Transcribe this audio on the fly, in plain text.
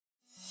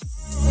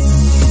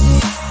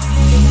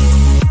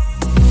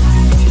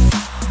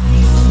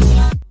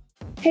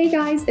Hey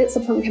guys, it's the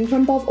Pumpkin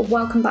from Bob.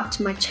 Welcome back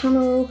to my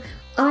channel.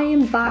 I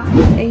am back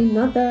with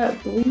another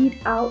Breed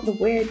Out the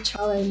Weird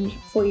challenge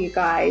for you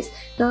guys.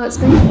 Now, it's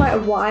been quite a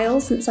while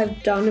since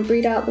I've done a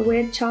Breed Out the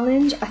Weird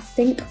challenge. I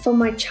think for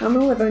my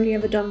channel, I've only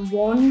ever done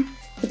one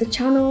for the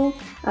channel.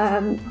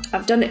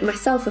 I've done it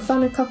myself for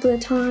fun a couple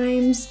of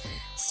times.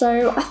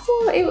 So I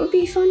thought it would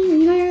be fun,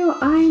 you know,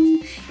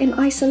 I'm in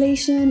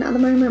isolation at the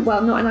moment.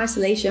 Well, not in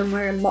isolation,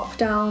 we're in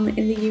lockdown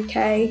in the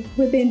UK.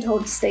 We're being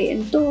told to stay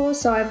indoors,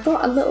 so I've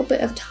got a little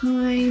bit of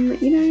time,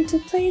 you know, to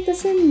play The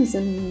Sims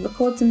and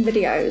record some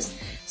videos.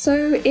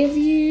 So if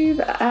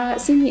you've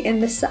seen me in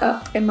this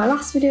setup in my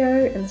last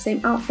video in the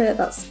same outfit,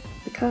 that's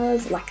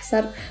because, like I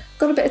said, I've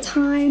got a bit of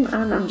time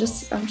and I'm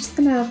just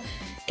gonna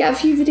get a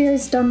few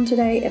videos done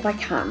today if I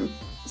can.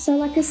 So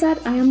like I said,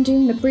 I am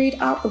doing the Breed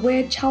Out the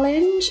Weird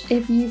challenge.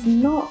 If you've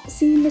not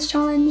seen this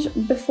challenge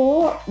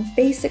before,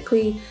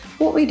 basically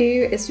what we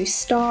do is we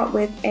start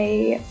with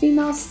a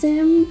female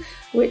sim,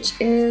 which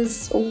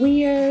is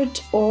weird,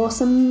 or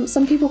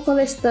some people call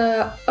this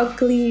the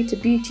ugly to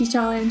beauty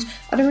challenge.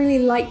 I don't really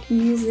like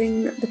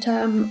using the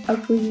term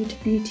ugly to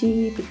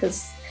beauty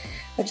because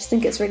I just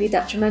think it's really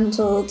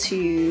detrimental to,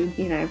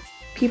 you know,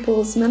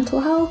 people's mental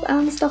health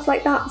and stuff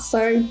like that.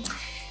 So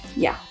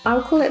yeah,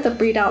 I'll call it the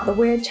Breed Out the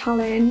Weird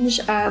challenge.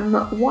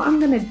 What I'm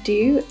gonna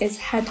do is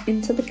head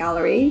into the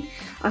gallery.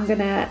 I'm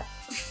gonna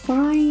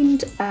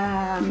find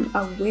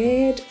a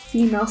weird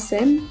female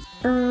sim,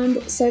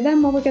 and so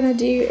then what we're gonna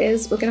do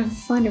is we're gonna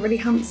find a really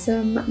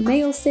handsome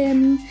male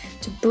sim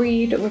to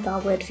breed with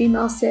our weird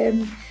female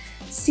sim,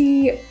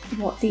 see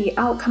what the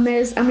outcome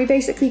is, and we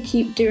basically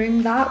keep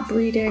doing that,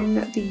 breeding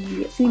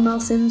the female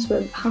sims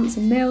with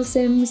handsome male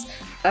sims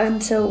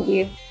until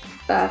we've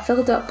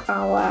filled up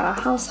our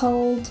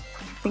household.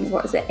 I think,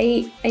 what is it,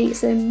 eight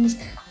sims,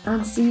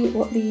 and see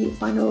what the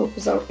final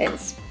result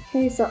is.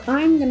 Okay, so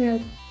I'm gonna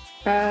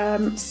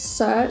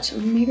search,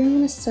 maybe I'm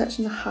gonna search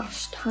in the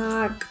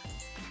hashtag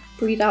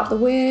Breed Out the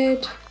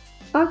Weird.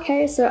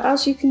 Okay, so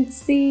as you can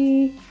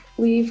see,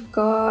 we've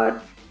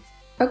got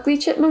ugly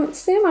chipmunk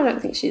sim. I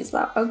don't think she's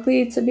that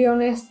ugly, to be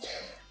honest.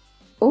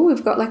 Oh,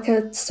 we've got like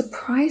a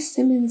surprise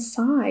sim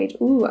inside.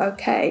 Ooh,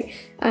 okay.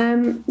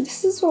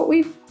 This is what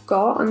we've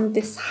got on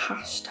this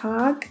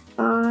hashtag.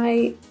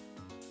 I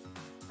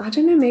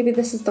don't know, maybe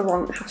this is the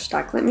wrong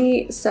hashtag. Let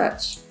me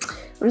search.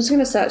 I'm just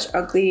gonna search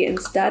ugly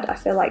instead. I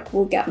feel like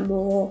we'll get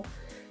more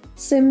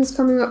sims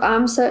coming up.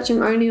 I'm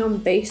searching only on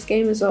base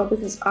game as well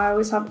because I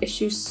always have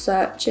issues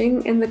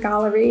searching in the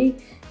gallery.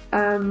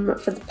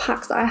 For the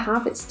packs that I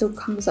have, it still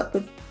comes up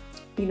with,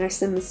 you know,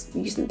 sims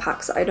using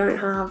packs that I don't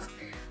have,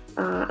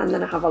 and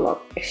then I have a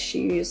lot of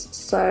issues.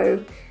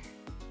 So,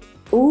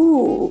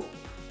 ooh,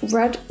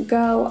 red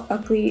girl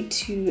ugly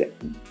to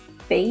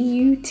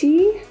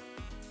beauty.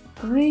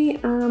 I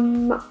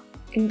am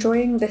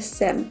enjoying this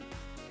sim.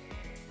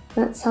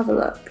 Let's have a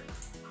look.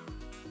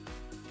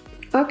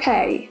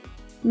 Okay,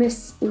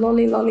 Miss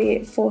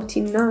Lolly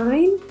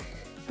 49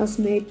 has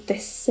made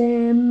this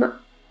sim.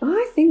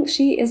 I think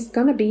she is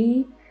gonna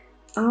be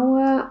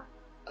our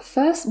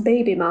first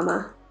baby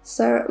mama.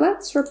 So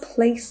let's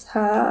replace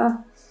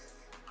her.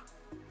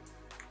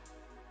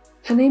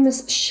 Her name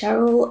is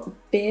Cheryl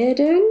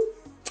Bearden.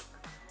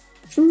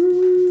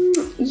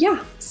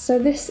 Yeah, so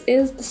this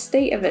is the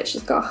state of it.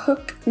 She's got a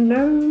hook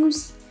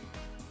nose,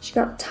 she's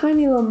got a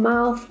tiny little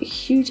mouth,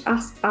 huge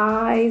ass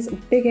eyes,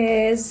 big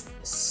ears,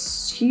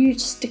 huge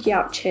sticky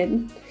out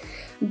chin.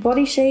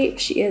 Body shape,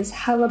 she is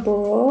hella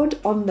broad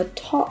on the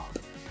top,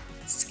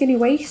 skinny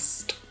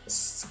waist,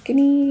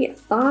 skinny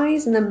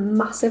thighs, and then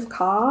massive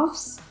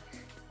calves.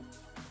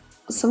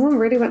 Someone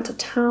really went to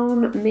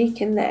town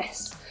making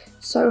this.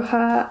 So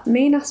her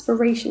main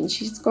aspiration,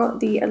 she's got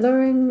the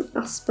alluring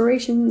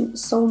aspiration,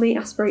 soulmate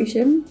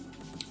aspiration.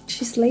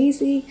 She's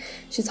lazy,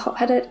 she's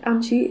hot-headed,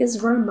 and she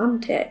is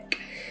romantic.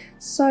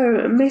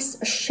 So Miss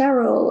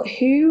Cheryl,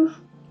 who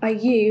are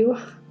you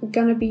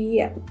gonna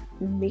be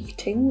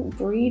mating,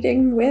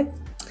 breeding with?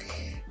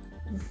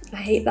 I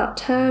hate that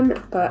term,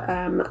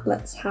 but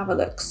let's have a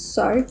look.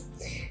 So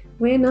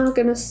we're now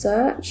gonna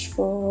search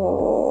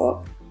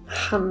for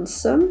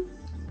handsome.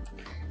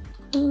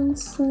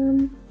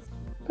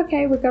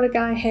 Okay, we've got a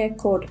guy here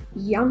called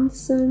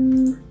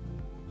Jansen,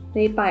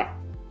 made by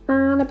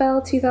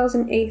Annabelle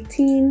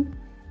 2018.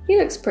 He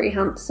looks pretty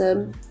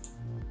handsome.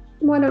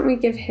 Why don't we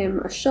give him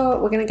a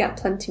shot? We're gonna get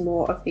plenty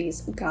more of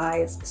these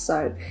guys,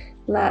 so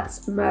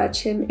let's merge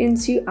him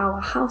into our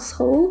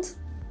household.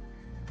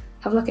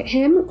 Have a look at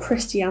him,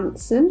 Chris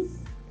Jansen.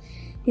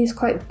 He's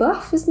quite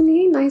buff, isn't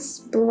he? Nice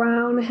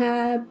brown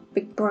hair,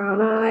 big brown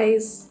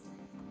eyes.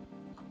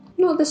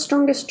 Not the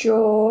strongest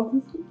jaw,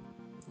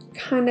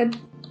 kind of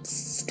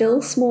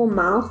still small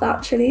mouth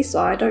actually, so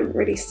I don't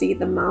really see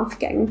the mouth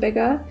getting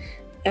bigger.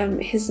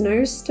 His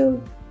nose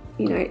still,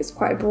 you know, it's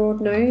quite a broad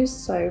nose,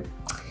 so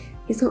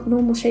he's got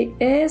normal shaped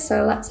ears,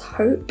 so let's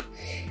hope.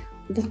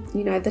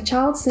 The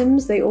child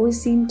sims, they always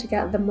seem to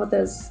get the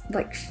mother's,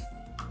 like,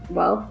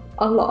 well,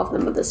 a lot of the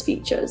mother's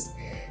features.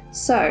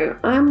 So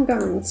I'm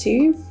going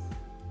to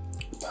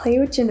play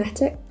with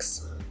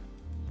genetics.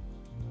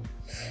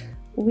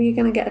 we're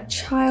gonna get a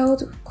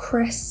child,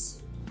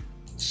 Chris,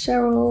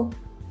 Cheryl.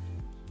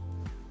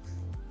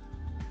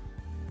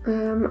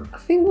 I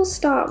think we'll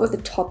start with a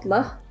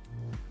toddler.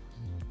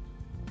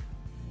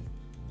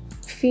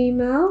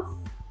 Female.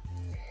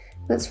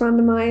 Let's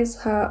randomize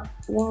her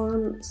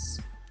once,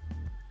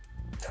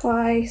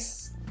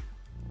 twice,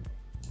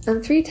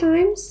 and 3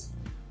 times.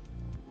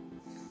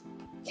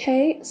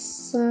 Okay,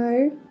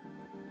 so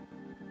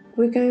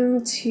we're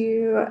going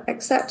to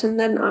accept, and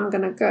then I'm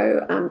going to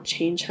go and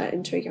change her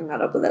into a young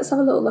adult. But let's have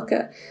a little look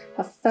at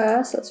her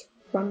first. Let's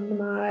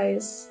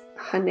randomize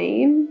her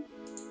name.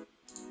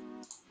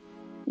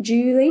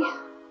 Julie.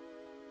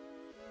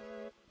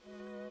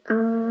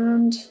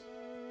 And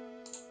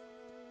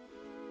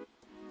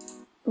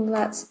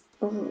let's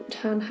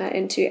turn her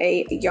into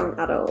a young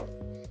adult.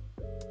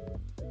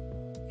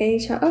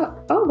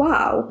 Oh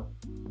wow.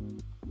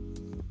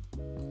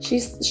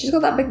 She's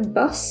got that big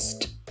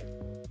bust,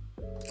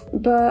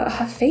 but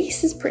her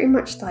face is pretty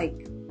much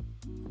like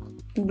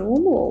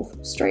normal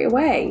straight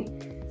away.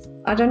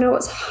 I don't know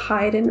what's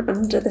hiding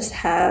under this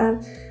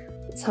hair.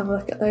 Let's have a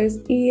look at those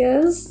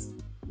ears.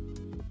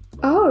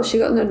 Oh, she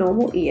got the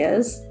normal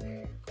ears.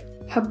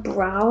 Her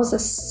brows are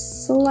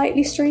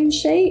slightly strange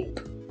shape,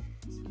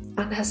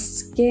 and her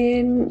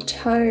skin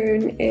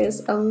tone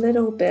is a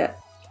little bit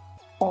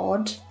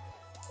odd.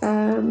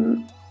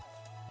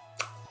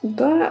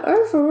 But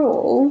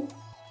overall,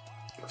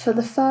 for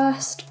the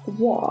first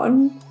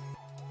one,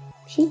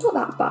 she's not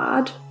that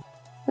bad.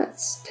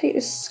 Let's take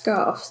this skirt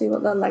off, see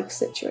what the leg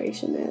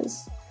situation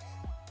is.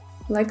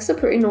 Legs are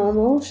pretty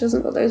normal. She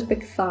hasn't got those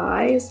big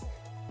thighs.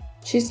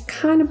 She's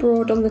kind of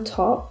broad on the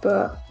top,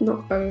 but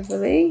not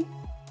overly.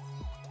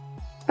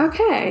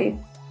 Okay,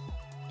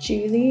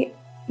 Julie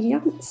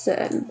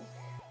Jansen.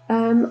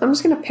 I'm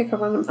just going to pick a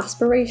random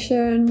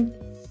aspiration,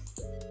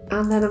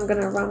 and then I'm going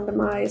to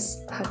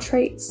randomize her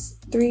traits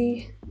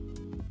 3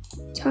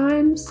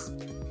 times.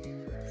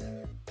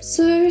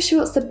 So she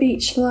wants the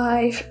beach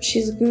life,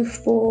 she's a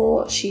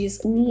goofball,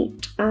 she's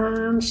neat,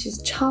 and she's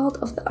a child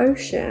of the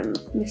ocean,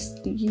 Miss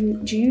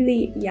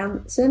Julie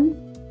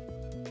Jansen.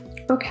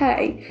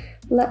 Okay,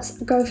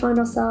 let's go find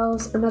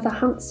ourselves another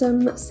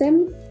handsome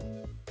sim.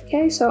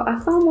 Okay, so I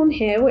found one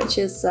here, which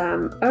is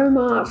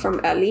Omar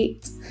from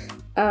Elite.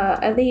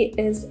 Elite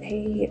is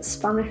a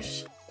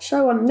Spanish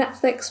show on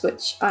Netflix,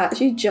 which I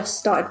actually just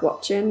started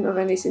watching. I've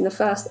only seen the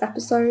first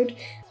episode,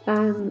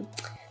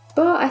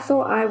 but I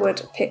thought I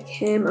would pick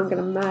him. I'm going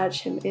to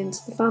merge him into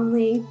the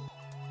family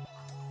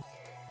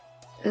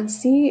and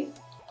see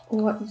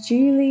what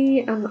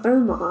Julie and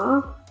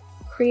Omar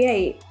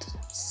create.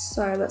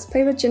 So let's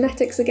play with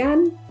genetics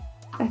again.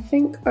 I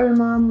think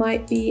Omar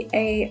might be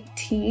a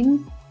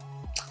teen.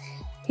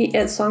 He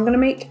is, so I'm going to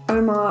make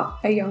Omar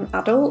a young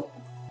adult,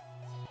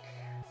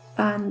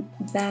 and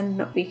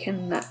then we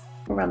can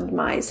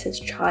randomize his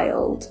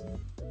child.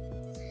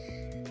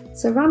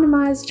 So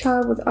randomize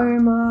child with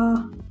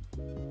Omar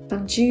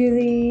and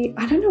Julie.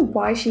 I don't know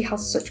why she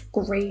has such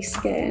grey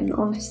skin,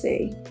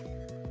 honestly.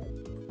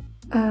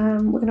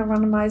 We're going to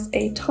randomize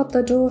a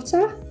toddler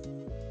daughter.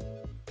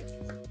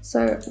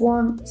 So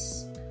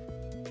once,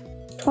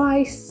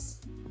 twice,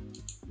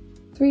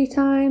 3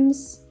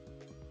 times.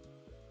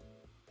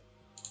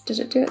 Did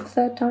it do it the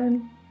 3rd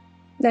time?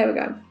 There we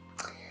go.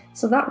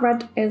 So that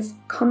red is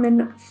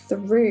coming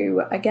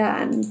through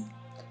again.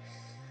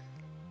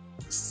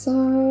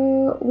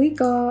 So we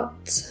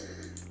got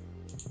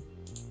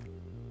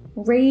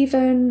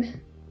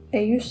Raven,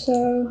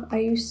 Ayuso,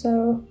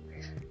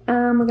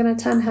 and we're going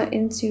to turn her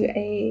into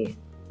a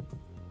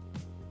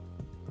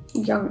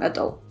young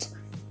adult.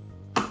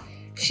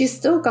 She's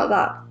still got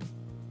that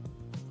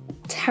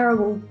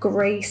terrible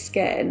grey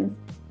skin,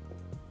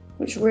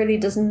 which really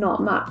does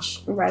not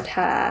match red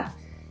hair.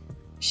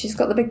 She's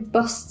got the big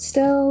bust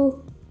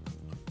still,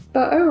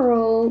 but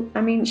overall,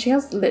 I mean, she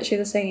has literally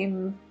the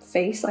same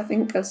face, I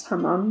think, as her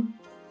mum.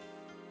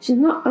 She's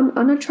not an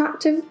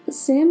unattractive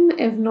sim,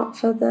 if not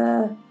for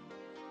the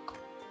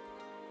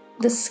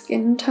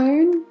skin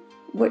tone,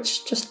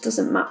 which just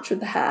doesn't match with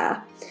the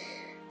hair.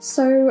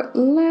 So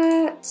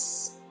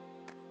let's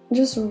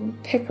just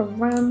pick a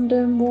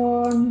random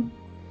one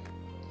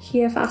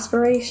here for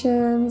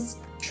aspirations,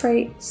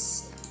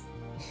 traits.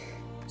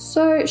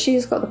 So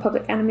she's got the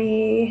public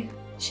enemy,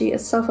 she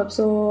is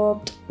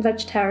self-absorbed,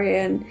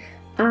 vegetarian,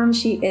 and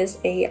she is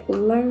a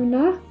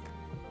loner.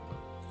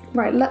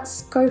 Right,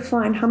 let's go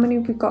find how many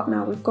we've got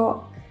now. We've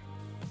got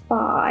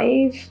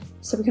 5,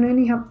 so we can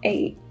only have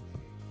 8.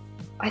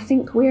 I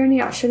think we only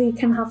actually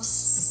can have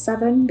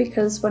 7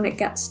 because when it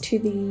gets to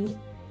the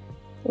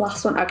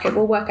last one, okay,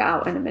 we'll work it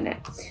out in a minute.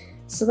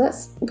 So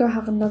let's go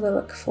have another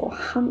look for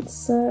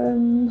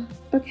handsome.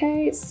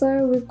 Okay,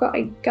 so we've got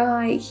a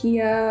guy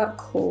here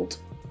called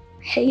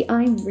Hey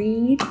I'm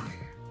Reed.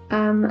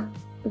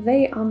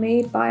 They are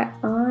made by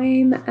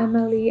I'm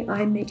Emily,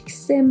 I Make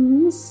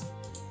Sims.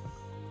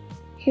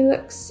 He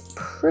looks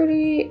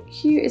pretty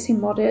cute. Is he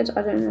modded?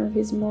 I don't know if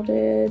he's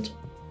modded.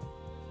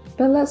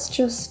 But let's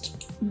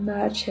just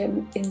merge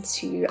him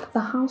into the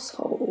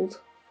household.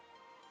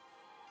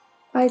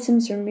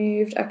 Items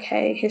removed.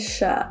 Okay, his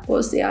shirt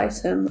was the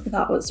item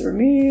that was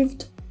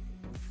removed.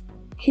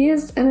 He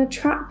is an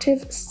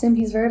attractive sim.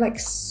 He's very like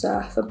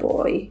surfer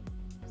boy.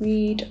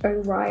 Reed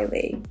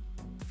O'Reilly.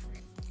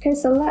 Okay,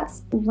 so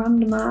let's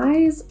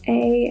randomize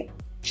a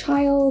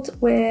child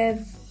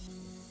with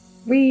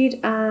Reed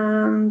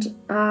and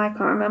I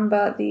can't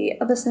remember the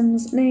other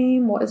sim's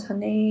name. What is her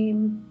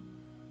name?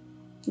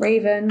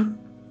 Raven.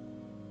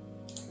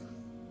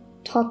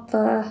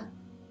 Toddler.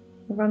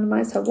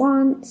 Randomize her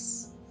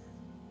once,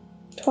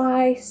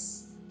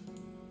 twice,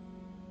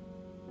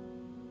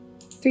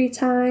 3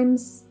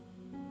 times.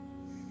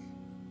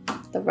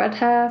 The red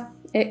hair,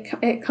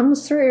 it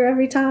comes through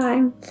every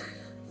time.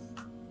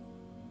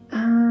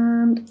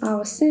 And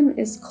our sim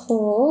is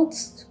called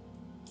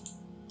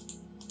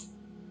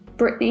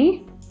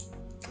Brittany.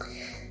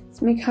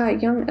 Let's make her a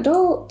young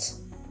adult.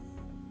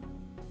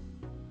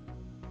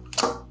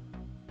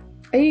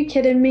 Are you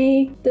kidding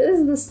me?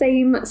 This is the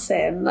same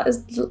sim. That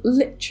is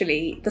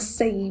literally the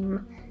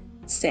same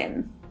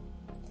sim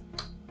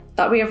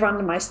that we have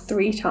randomized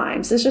 3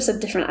 times. It's just a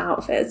different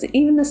outfit. It's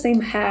even the same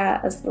hair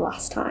as the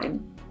last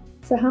time.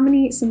 So how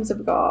many sims have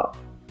we got?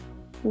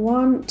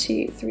 1,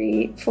 2,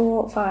 3,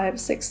 4, 5,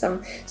 6,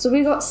 7. So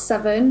we got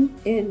 7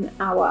 in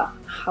our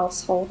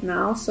household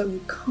now, so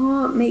we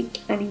can't make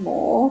any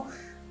more.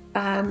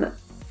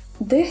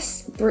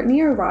 This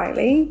Brittany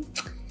O'Reilly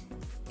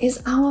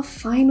is our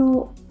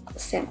final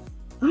sim.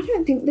 I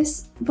don't think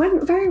this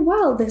went very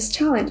well, this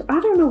challenge. I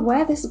don't know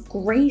where this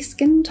grey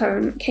skin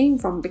tone came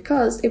from,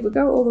 because if we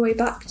go all the way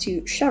back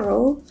to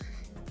Cheryl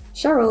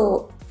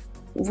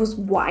was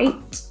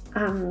white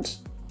and,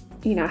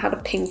 you know, had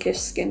a pinkish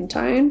skin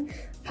tone.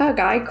 Her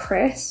guy,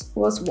 Chris,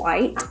 was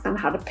white and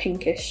had a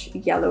pinkish,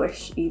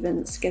 yellowish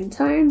even skin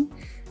tone.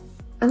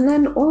 And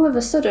then all of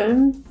a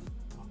sudden,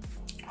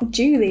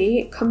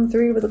 Julie come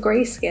through with a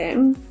grey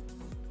skin.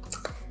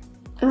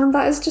 And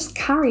that is just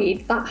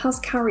carried, that has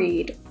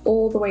carried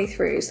all the way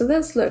through. So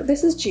let's look,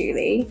 this is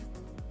Julie.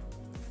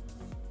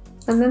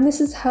 And then this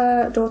is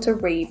her daughter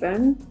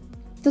Raven.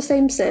 The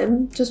same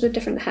sim, just with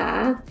different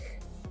hair.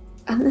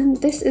 And then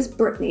this is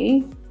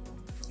Brittany.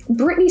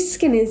 Brittany's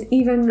skin is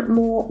even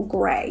more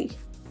grey.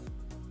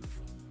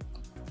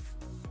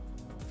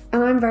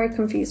 And I'm very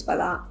confused by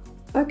that.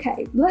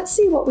 Okay, let's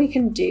see what we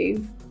can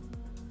do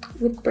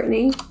with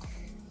Brittany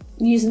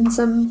using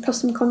some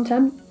custom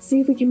content. See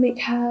if we can make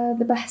her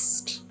the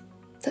best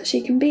that she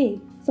can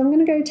be. So I'm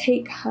gonna go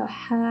take her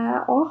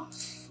hair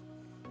off.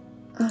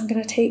 I'm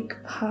gonna take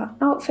her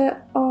outfit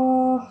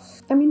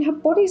off. I mean, her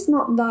body's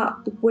not that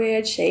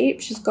weird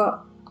shape. She's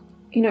got,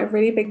 you know,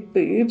 really big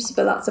boobs,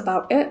 but that's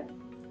about it.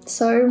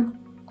 So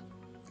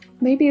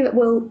maybe that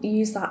we'll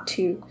use that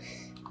to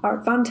our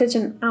advantage,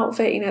 an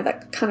outfit, you know,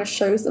 that kind of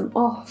shows them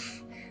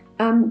off.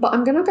 But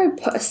I'm gonna go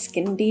put a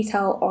skin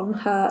detail on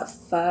her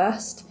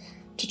first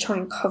to try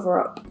and cover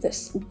up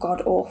this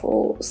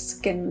god-awful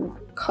skin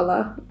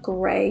colour,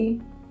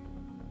 grey.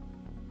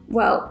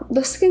 Well,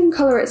 the skin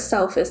colour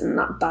itself isn't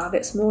that bad,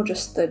 it's more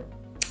just the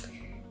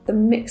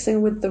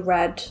mixing with the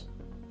red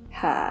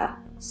hair.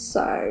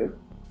 So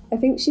I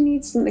think she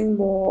needs something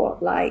more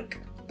like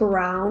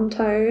brown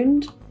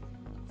toned.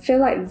 I feel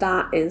like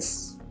that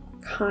is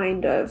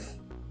kind of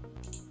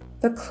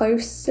the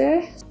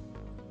closest.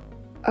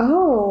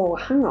 Oh,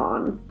 hang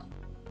on.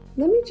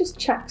 Let me just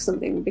check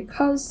something,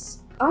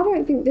 because I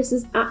don't think this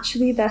is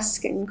actually their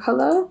skin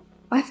colour.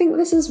 I think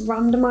this is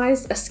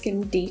randomised a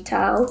skin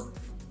detail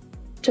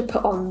to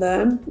put on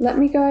them. Let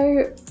me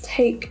go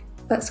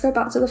let's go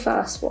back to the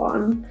first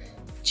one,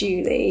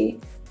 Julie.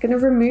 Gonna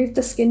remove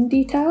the skin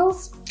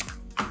details.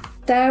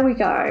 There we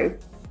go.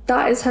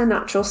 That is her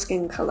natural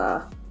skin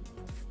colour.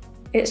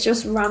 It's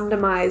just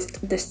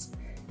randomised this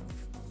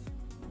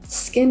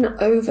skin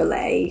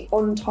overlay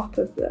on top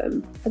of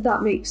them.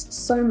 That makes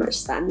so much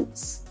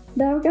sense.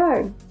 There we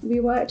go. We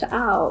worked it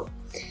out.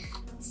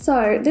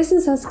 So this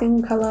is her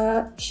skin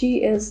colour.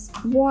 She is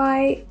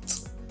white,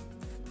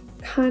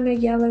 kind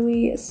of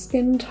yellowy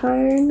skin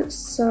tone.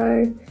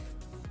 So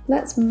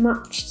let's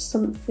match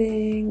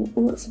something.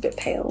 Oh, that's a bit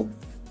pale.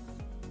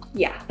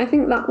 Yeah, I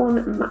think that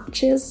one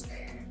matches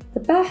the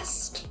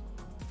best.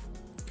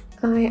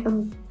 I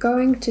am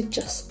going to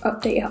just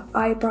update her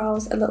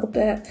eyebrows a little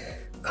bit.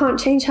 Can't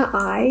change her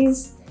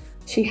eyes.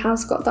 She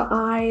has got the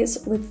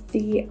eyes with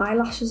the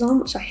eyelashes on,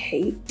 which I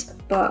hate,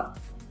 but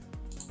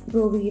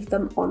we'll leave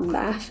them on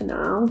there for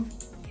now.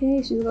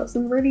 Okay, she's got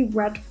some really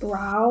red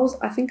brows.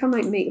 I think I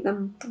might make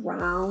them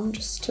brown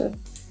just to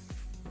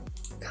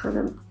kind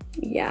of,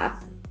 yeah.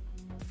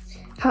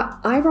 Her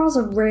eyebrows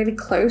are really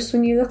close.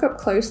 When you look up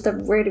close, they're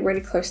really,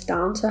 really close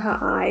down to her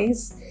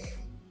eyes.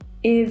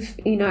 If,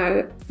 you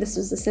know, this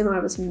was the sim I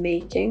was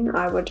making,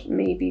 I would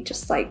maybe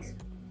just like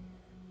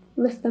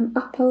lift them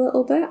up a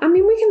little bit. I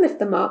mean, we can lift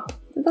them up.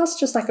 That's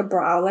just like a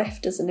brow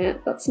lift, isn't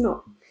it? That's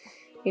not,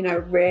 you know,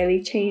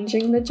 really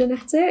changing the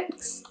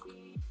genetics.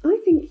 I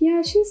think,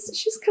 yeah,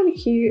 she's kind of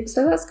cute.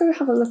 So let's go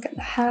have a look at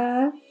the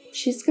hair.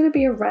 She's going to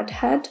be a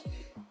redhead.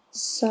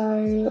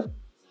 So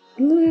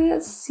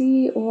Let's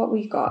see what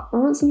we got. I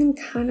want something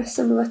kind of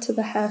similar to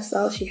the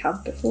hairstyle she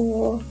had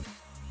before.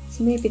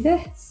 So maybe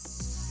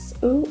this.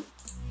 Oh.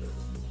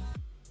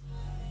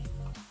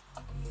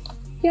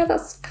 Yeah,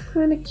 that's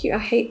kind of cute. I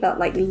hate that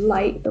like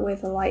light, the way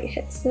the light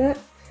hits it.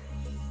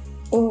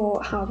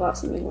 Or how about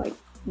something like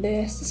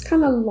this? It's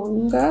kind of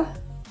longer.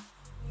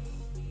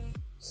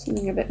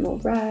 Something a bit more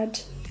red.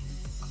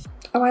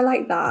 Oh, I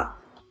like that.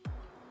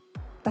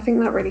 I think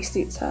that really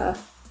suits her.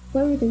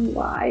 Clothing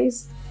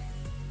wise,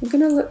 I'm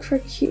gonna look for a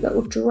cute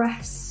little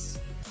dress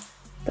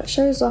that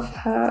shows off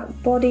her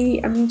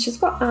body. I mean, she's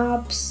got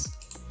abs.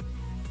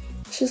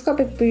 She's got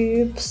big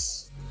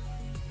boobs.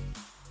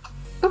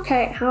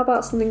 Okay, how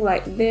about something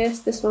like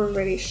this? This one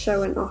really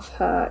showing off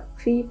her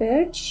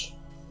cleavage.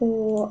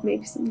 Or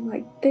maybe something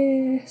like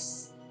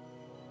this.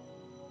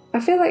 I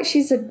feel like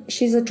she's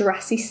a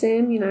dressy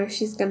sim, you know,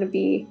 she's gonna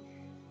be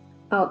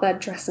out there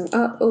dressing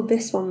up. Oh,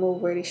 this one will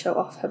really show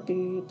off her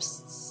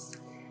boobs.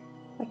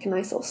 Like a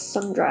nice little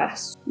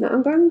sundress. Now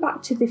I'm going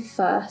back to the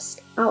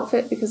first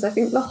outfit because I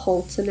think the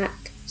halter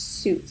neck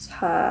suits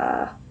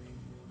her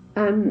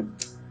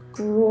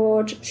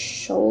broad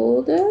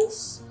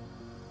shoulders.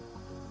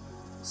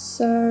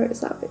 So is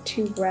that a bit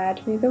too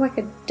red? Maybe like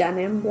a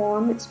denim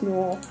one. It's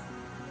more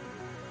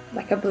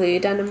like a blue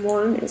denim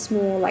one. It's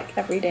more like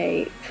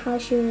everyday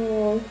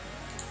casual.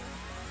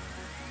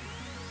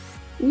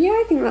 Yeah,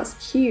 I think that's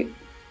cute.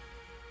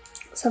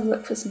 Let's have a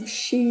look for some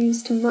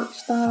shoes to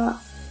match that.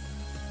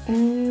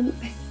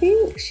 I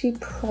think she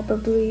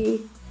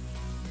probably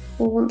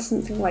will want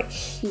something like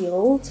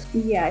heeled.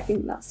 Yeah, I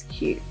think that's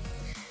cute.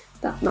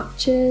 That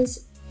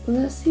matches.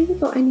 Let's see if we've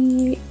got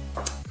any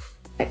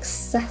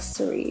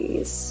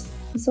accessories.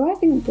 So I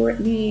think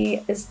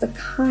Brittany is the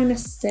kind of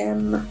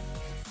sim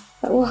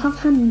that will have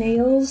her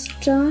nails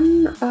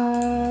done.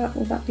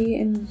 Will that be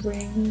in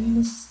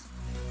rings?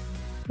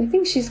 I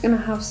think she's gonna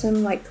have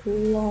some like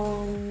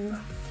long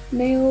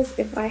nails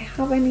if I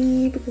have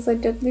any, because I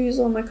did lose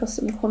all my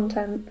custom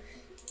content.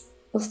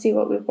 We'll see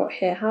what we've got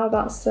here. How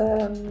about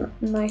some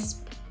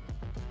nice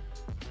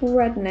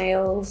red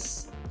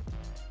nails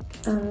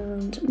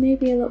and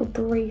maybe a little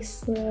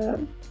bracelet.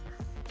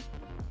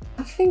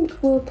 I think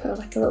we'll put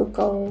like a little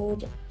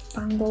gold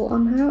bangle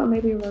on her, or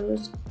maybe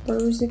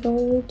rosy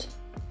gold,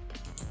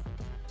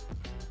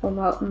 or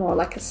more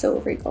like a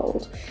silvery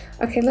gold.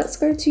 Okay, let's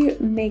go to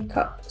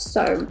makeup.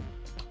 So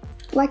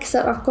like I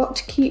said, I've got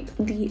to keep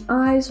the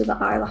eyes or the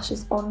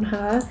eyelashes on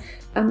her.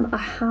 I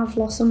have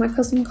lost all my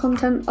custom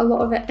content, a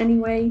lot of it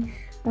anyway,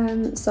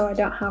 so I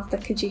don't have the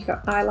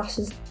Kajiko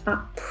eyelashes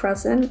at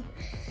present.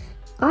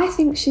 I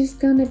think she's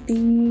gonna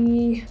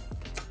be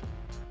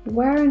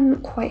wearing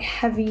quite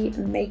heavy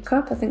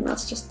makeup. I think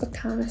that's just the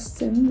kind of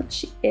sim that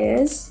she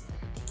is.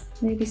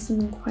 Maybe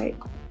something quite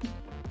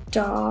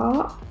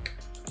dark.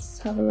 Let's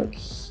have a look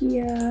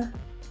here.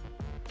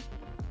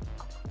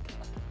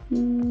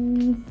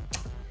 I'm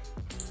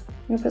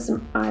gonna put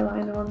some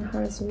eyeliner on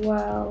her as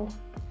well.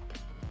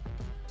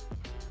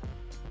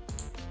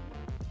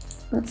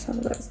 Let's have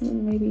a look,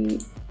 something maybe,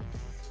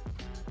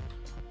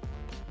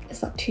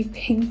 is that too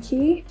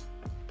pinky?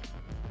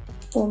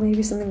 Or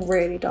maybe something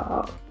really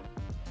dark.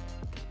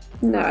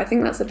 No, I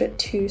think that's a bit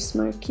too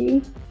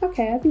smoky.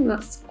 Okay, I think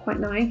that's quite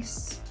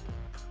nice.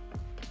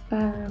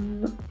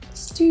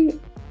 Let's do,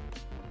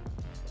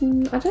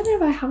 I don't know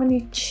if I have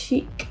any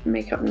cheek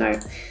makeup, no.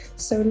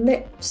 So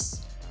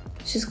lips,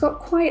 she's got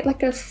quite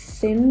like a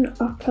thin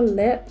upper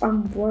lip.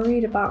 I'm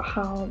worried about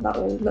how that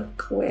will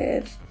look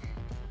with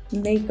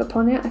makeup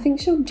on it. I think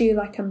she'll do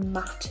like a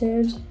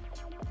matted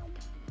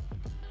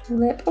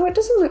lip. Oh, it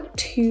doesn't look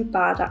too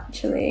bad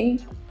actually.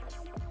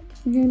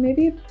 Okay,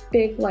 maybe a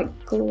big like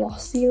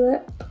glossy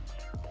lip.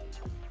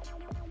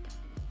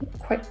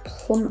 Quite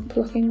plump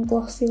looking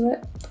glossy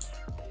lip.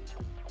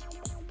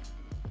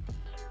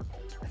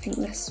 I think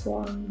this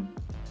one.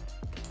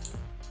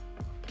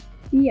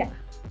 Yeah,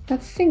 I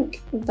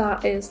think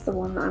that is the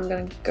one that I'm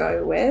going to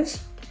go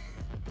with.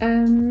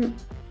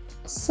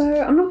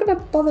 So I'm not going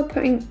to bother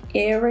putting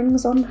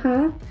earrings on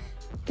her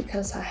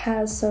because her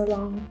hair's so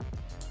long.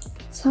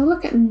 So I'll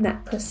look at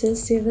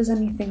necklaces, see if there's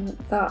anything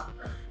that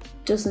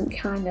doesn't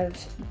kind of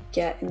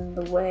get in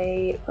the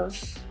way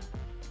of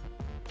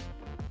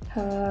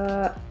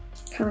her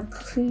kind of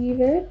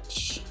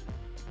cleavage.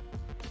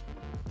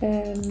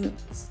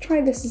 Let's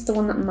try this as the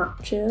one that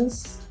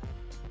matches.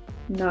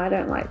 No, I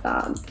don't like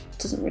that. It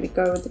doesn't really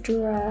go with the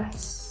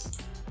dress.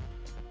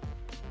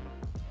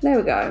 There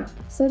we go.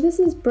 So this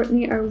is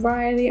Brittany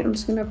O'Reilly. I'm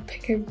just gonna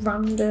pick a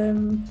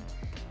random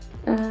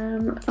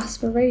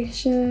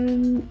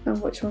aspiration.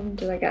 And which one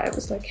did I get? It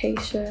was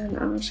location.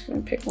 I'm just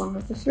gonna pick one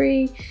of the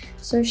three.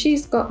 So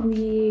she's got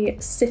the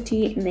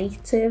city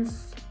native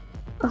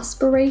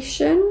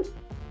aspiration.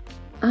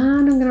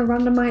 And I'm gonna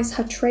randomize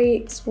her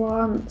traits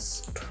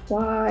once,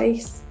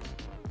 twice,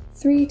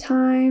 3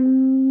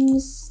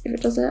 times, if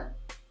it does it.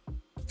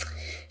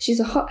 She's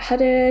a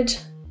hot-headed,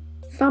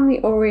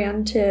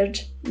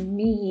 family-oriented,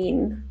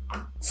 mean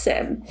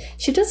sim.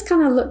 She does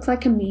kind of look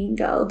like a mean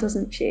girl,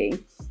 doesn't she?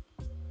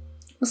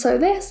 So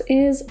this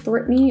is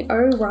Brittany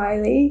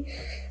O'Reilly.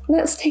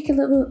 let's take a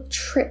little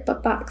trip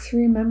back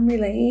through memory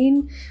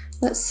lane.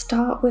 Let's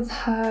start with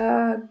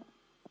her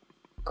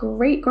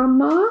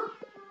great-grandma.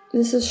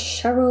 This is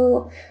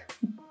Cheryl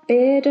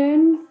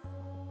Bearden.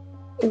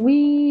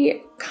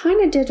 We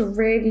kind of did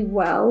really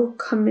well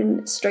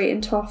coming straight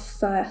into our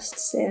first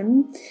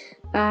sim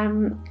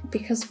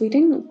because we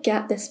didn't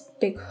get this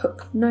big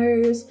hook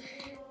nose.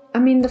 I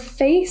mean, the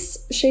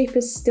face shape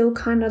is still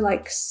kind of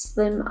like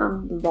slim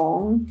and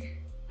long,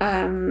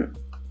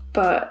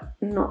 but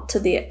not to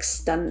the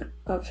extent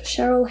of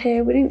Cheryl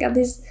here. We didn't get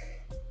these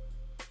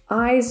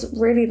eyes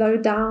really low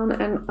down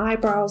and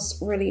eyebrows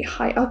really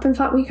high up. In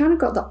fact, we kind of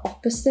got the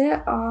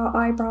opposite. Our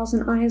eyebrows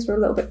and eyes were a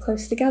little bit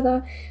close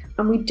together,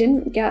 and we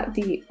didn't get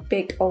the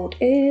big old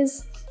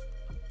ears.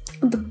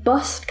 The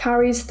bust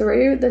carries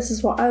through. This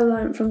is what I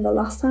learned from the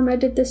last time I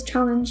did this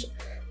challenge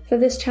for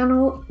this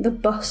channel. The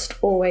bust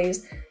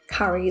always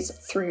carries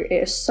through.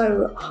 It is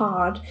so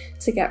hard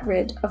to get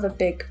rid of a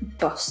big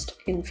bust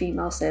in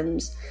female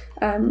sims.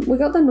 We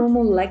got the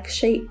normal leg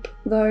shape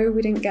though.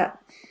 We didn't get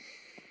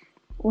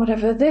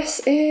whatever this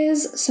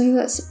is. So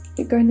let's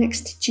go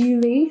next to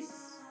Julie.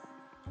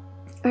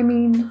 I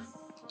mean,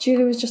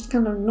 Julie was just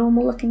kind of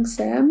normal looking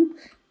sim.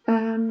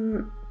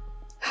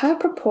 Her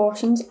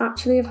proportions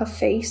actually of her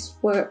face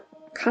were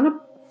kind of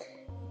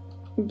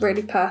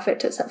really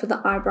perfect, except for the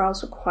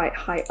eyebrows were quite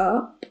high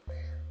up.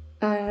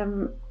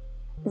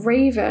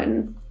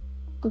 Raven,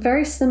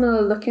 very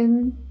similar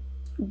looking,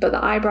 but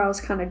the eyebrows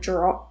kind of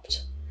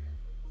dropped.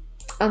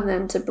 And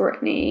then to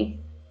Brittany,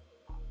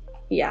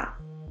 yeah.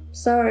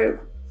 So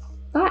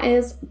that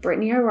is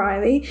Brittany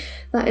O'Reilly.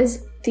 That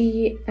is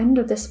the end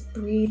of this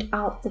Breed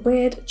Out the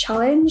Weird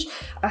challenge.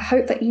 I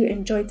hope that you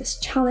enjoyed this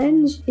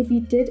challenge. If you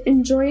did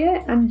enjoy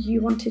it and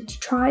you wanted to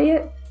try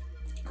it,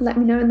 let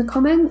me know in the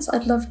comments.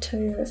 I'd love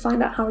to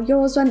find out how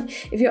yours went.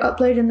 If you're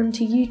uploading them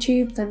to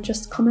YouTube, then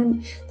just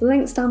comment the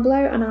links down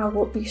below and I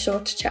will be sure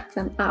to check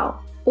them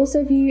out.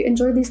 Also, if you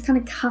enjoy these kind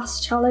of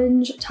CAS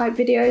challenge type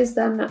videos,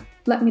 then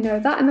let me know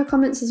that in the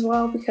comments as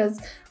well, because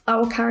I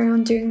will carry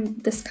on doing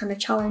this kind of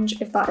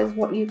challenge if that is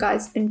what you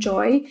guys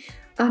enjoy.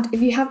 And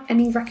if you have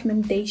any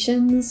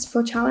recommendations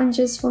for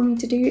challenges for me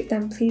to do,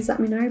 then please let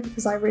me know,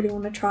 because I really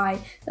want to try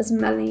as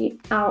many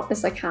out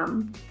as I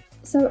can.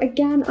 So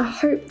again, I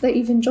hope that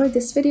you've enjoyed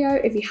this video.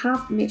 If you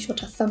have, make sure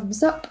to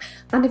thumbs up.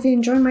 And if you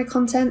enjoy my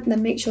content,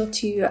 then make sure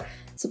to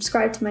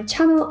subscribe to my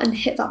channel and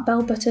hit that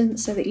bell button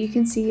so that you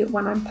can see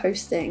when I'm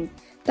posting.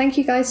 Thank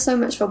you guys so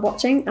much for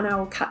watching, and I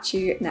will catch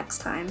you next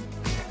time.